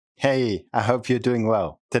Hey, I hope you're doing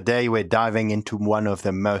well. Today we're diving into one of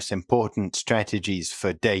the most important strategies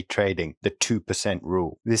for day trading, the 2%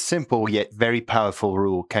 rule. This simple yet very powerful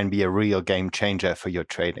rule can be a real game changer for your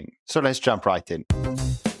trading. So let's jump right in.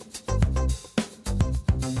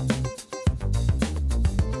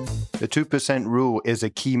 The 2% rule is a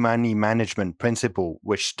key money management principle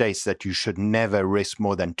which states that you should never risk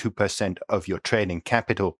more than 2% of your trading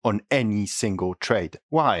capital on any single trade.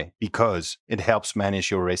 Why? Because it helps manage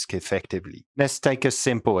your risk effectively. Let's take a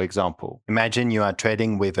simple example. Imagine you are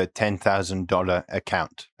trading with a $10,000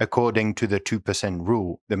 account. According to the 2%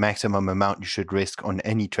 rule, the maximum amount you should risk on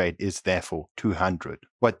any trade is therefore $200.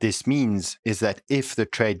 What this means is that if the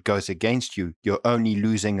trade goes against you, you're only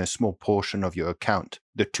losing a small portion of your account,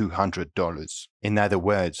 the $200. In other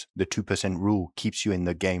words, the 2% rule keeps you in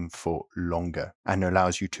the game for longer and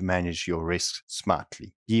allows you to manage your risks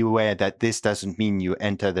smartly. Be aware that this doesn't mean you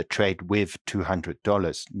enter the trade with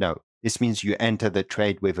 $200. No, this means you enter the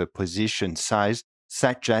trade with a position size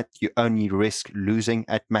such that you only risk losing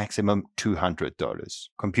at maximum $200.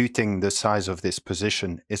 Computing the size of this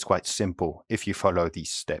position is quite simple if you follow these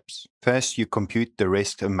steps. First, you compute the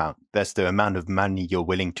risk amount. That's the amount of money you're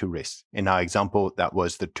willing to risk. In our example, that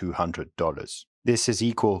was the $200. This is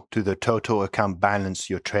equal to the total account balance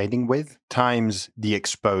you're trading with times the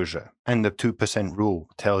exposure. And the 2% rule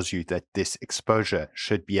tells you that this exposure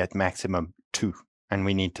should be at maximum 2. And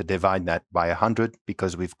we need to divide that by 100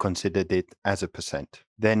 because we've considered it as a percent.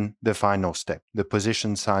 Then the final step, the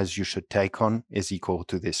position size you should take on is equal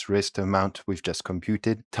to this risk amount we've just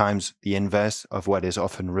computed times the inverse of what is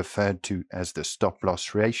often referred to as the stop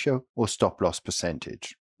loss ratio or stop loss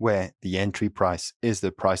percentage, where the entry price is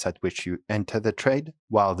the price at which you enter the trade,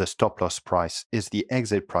 while the stop loss price is the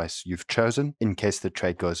exit price you've chosen in case the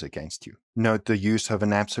trade goes against you. Note the use of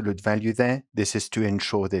an absolute value there. This is to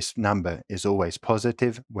ensure this number is always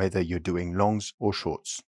positive, whether you're doing longs or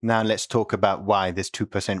shorts. Now let's talk about why this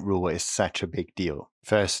 2% rule is such a big deal.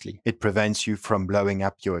 Firstly, it prevents you from blowing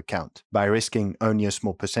up your account. By risking only a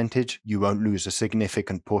small percentage, you won't lose a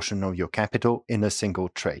significant portion of your capital in a single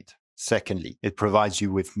trade. Secondly, it provides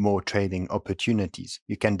you with more trading opportunities.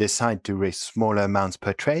 You can decide to risk smaller amounts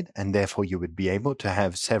per trade, and therefore you would be able to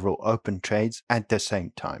have several open trades at the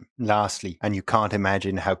same time. Lastly, and you can't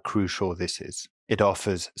imagine how crucial this is, it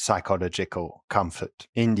offers psychological comfort.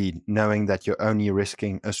 Indeed, knowing that you're only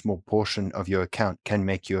risking a small portion of your account can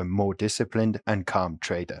make you a more disciplined and calm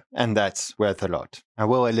trader. And that's worth a lot. I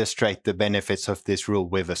will illustrate the benefits of this rule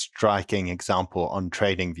with a striking example on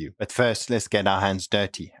TradingView. But first, let's get our hands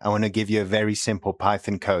dirty. I want to give you a very simple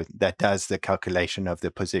Python code that does the calculation of the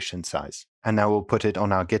position size. And I will put it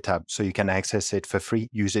on our GitHub so you can access it for free,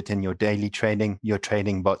 use it in your daily trading, your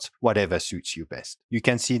trading bots, whatever suits you best. You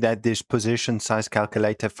can see that this position size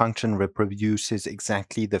calculator function reproduces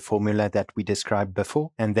exactly the formula that we described before,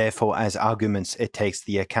 and therefore as arguments it takes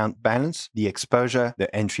the account balance, the exposure,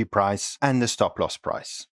 the entry price, and the stop loss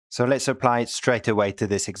price. So let's apply it straight away to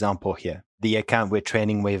this example here. The account we're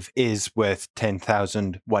trading with is worth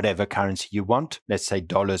 10,000 whatever currency you want, let's say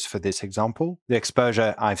dollars for this example. The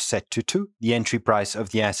exposure I've set to 2. The entry price of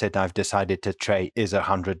the asset I've decided to trade is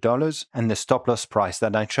 $100, and the stop loss price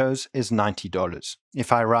that I chose is $90.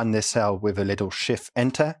 If I run this cell with a little shift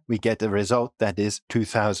enter, we get a result that is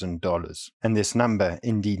 $2,000. And this number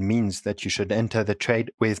indeed means that you should enter the trade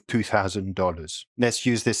with $2,000. Let's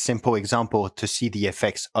use this simple example to see the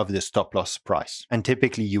effects of the stop loss price. And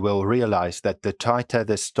typically you will realize that the tighter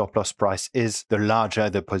the stop loss price is, the larger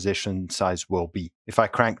the position size will be. If I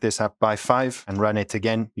crank this up by 5 and run it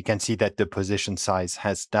again, you can see that the position size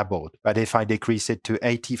has doubled. But if I decrease it to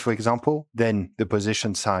 80, for example, then the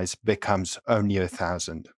position size becomes only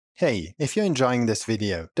 1,000. Hey, if you're enjoying this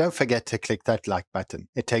video, don't forget to click that like button.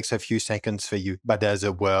 It takes a few seconds for you, but does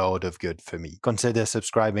a world of good for me. Consider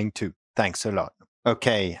subscribing too. Thanks a lot.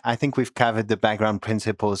 Okay, I think we've covered the background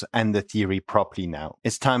principles and the theory properly now.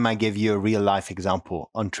 It's time I give you a real-life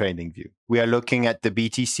example on TradingView. We are looking at the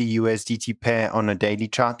BTC USDT pair on a daily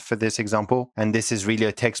chart for this example, and this is really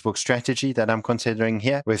a textbook strategy that I'm considering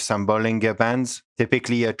here with some Bollinger Bands.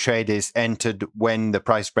 Typically, a trade is entered when the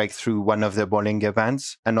price breaks through one of the Bollinger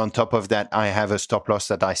Bands, and on top of that, I have a stop loss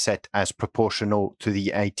that I set as proportional to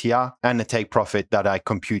the ATR, and a take profit that I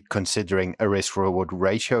compute considering a risk-reward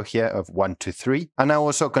ratio here of 1 to 3. And I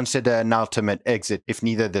also consider an ultimate exit if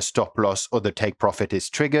neither the stop loss or the take profit is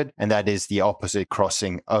triggered, and that is the opposite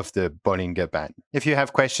crossing of the Bollinger Band. If you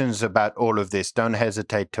have questions about all of this, don't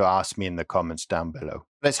hesitate to ask me in the comments down below.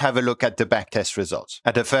 Let's have a look at the backtest results.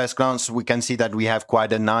 At a first glance, we can see that we have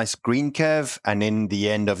quite a nice green curve, and in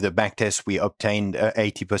the end of the backtest, we obtained an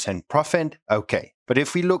 80% profit. Okay, But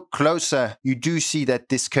if we look closer, you do see that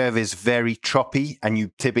this curve is very choppy and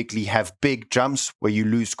you typically have big jumps where you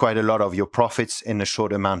lose quite a lot of your profits in a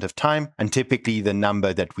short amount of time. And typically the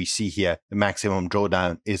number that we see here, the maximum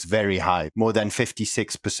drawdown, is very high, more than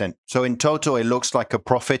 56%. So in total, it looks like a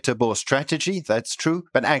profitable strategy. That's true.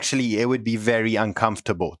 But actually, it would be very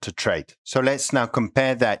uncomfortable to trade. So let's now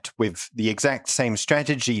compare that with the exact same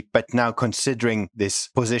strategy, but now considering this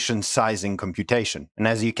position sizing computation. And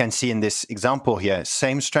as you can see in this example here,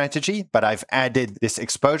 same strategy, but I've added this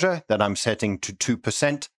exposure that I'm setting to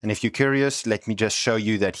 2%. And if you're curious, let me just show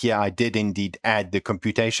you that here I did indeed add the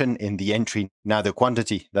computation in the entry. Now the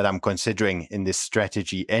quantity that I'm considering in this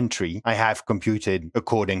strategy entry, I have computed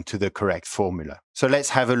according to the correct formula. So let's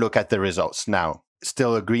have a look at the results now.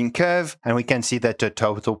 Still a green curve, and we can see that the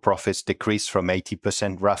total profits decreased from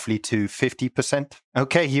 80% roughly to 50%.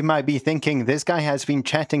 Okay, you might be thinking this guy has been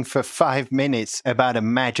chatting for 5 minutes about a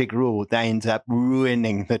magic rule that ends up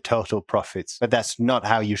ruining the total profits. But that's not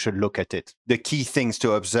how you should look at it. The key things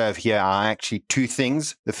to observe here are actually two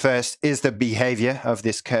things. The first is the behavior of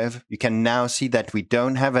this curve. You can now see that we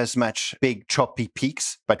don't have as much big choppy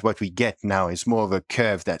peaks, but what we get now is more of a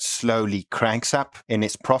curve that slowly cranks up in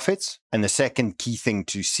its profits. And the second key thing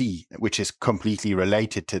to see, which is completely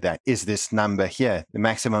related to that, is this number here. The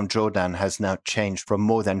maximum drawdown has now changed from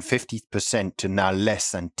more than 50% to now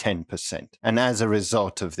less than 10%. And as a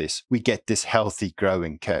result of this, we get this healthy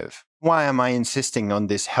growing curve. Why am I insisting on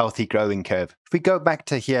this healthy growing curve? If we go back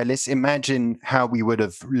to here, let's imagine how we would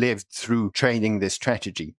have lived through trading this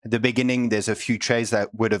strategy. At the beginning, there's a few trades that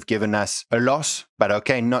would have given us a loss, but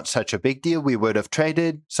okay, not such a big deal. We would have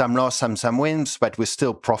traded some loss, some wins, but we're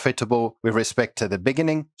still profitable with respect to the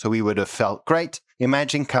beginning. So we would have felt great.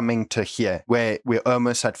 Imagine coming to here where we're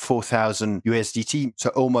almost at 4,000 USDT, so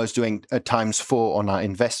almost doing a ×4 on our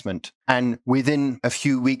investment. And within a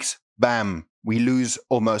few weeks, bam, we lose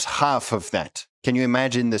almost half of that. Can you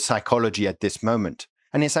imagine the psychology at this moment?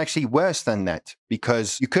 And it's actually worse than that,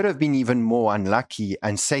 because you could have been even more unlucky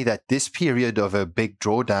and say that this period of a big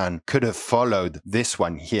drawdown could have followed this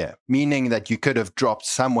one here, meaning that you could have dropped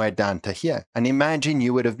somewhere down to here. And imagine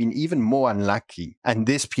you would have been even more unlucky, and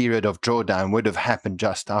this period of drawdown would have happened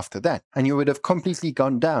just after that, and you would have completely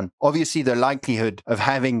gone down. Obviously, the likelihood of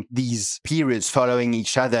having these periods following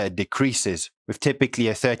each other decreases. With typically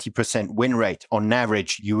a 30% win rate, on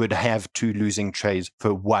average, you would have 2 losing trades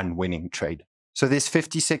for 1 winning trade. So this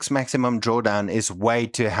 56 maximum drawdown is way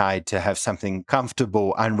too high to have something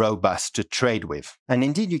comfortable and robust to trade with. And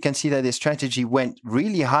indeed, you can see that this strategy went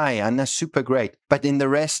really high and that's super great. But in the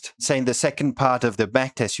rest, say in the second part of the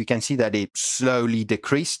backtest, you can see that it slowly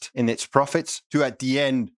decreased in its profits to at the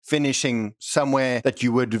end finishing somewhere that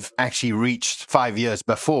you would have actually reached 5 years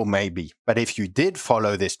before maybe. But if you did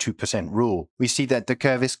follow this 2% rule, we see that the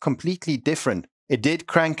curve is completely different. It did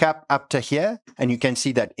crank up to here, and you can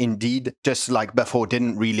see that indeed, just like before,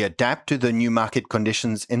 didn't really adapt to the new market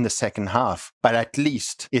conditions in the second half, but at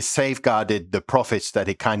least it safeguarded the profits that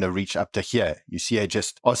it kind of reached up to here. You see it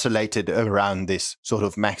just oscillated around this sort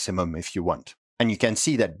of maximum if you want. And you can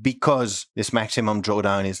see that because this maximum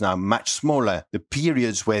drawdown is now much smaller, the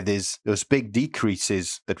periods where there's those big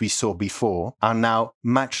decreases that we saw before are now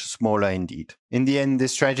much smaller indeed. In the end,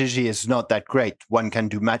 this strategy is not that great. One can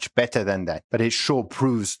do much better than that, but it sure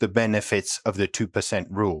proves the benefits of the 2%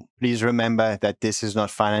 rule. Please remember that this is not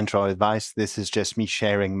financial advice. This is just me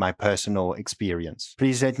sharing my personal experience.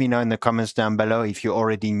 Please let me know in the comments down below if you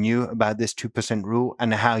already knew about this 2% rule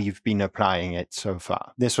and how you've been applying it so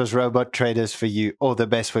far. This was Robot Traders for you. All the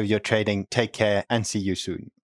best with your trading. Take care and see you soon.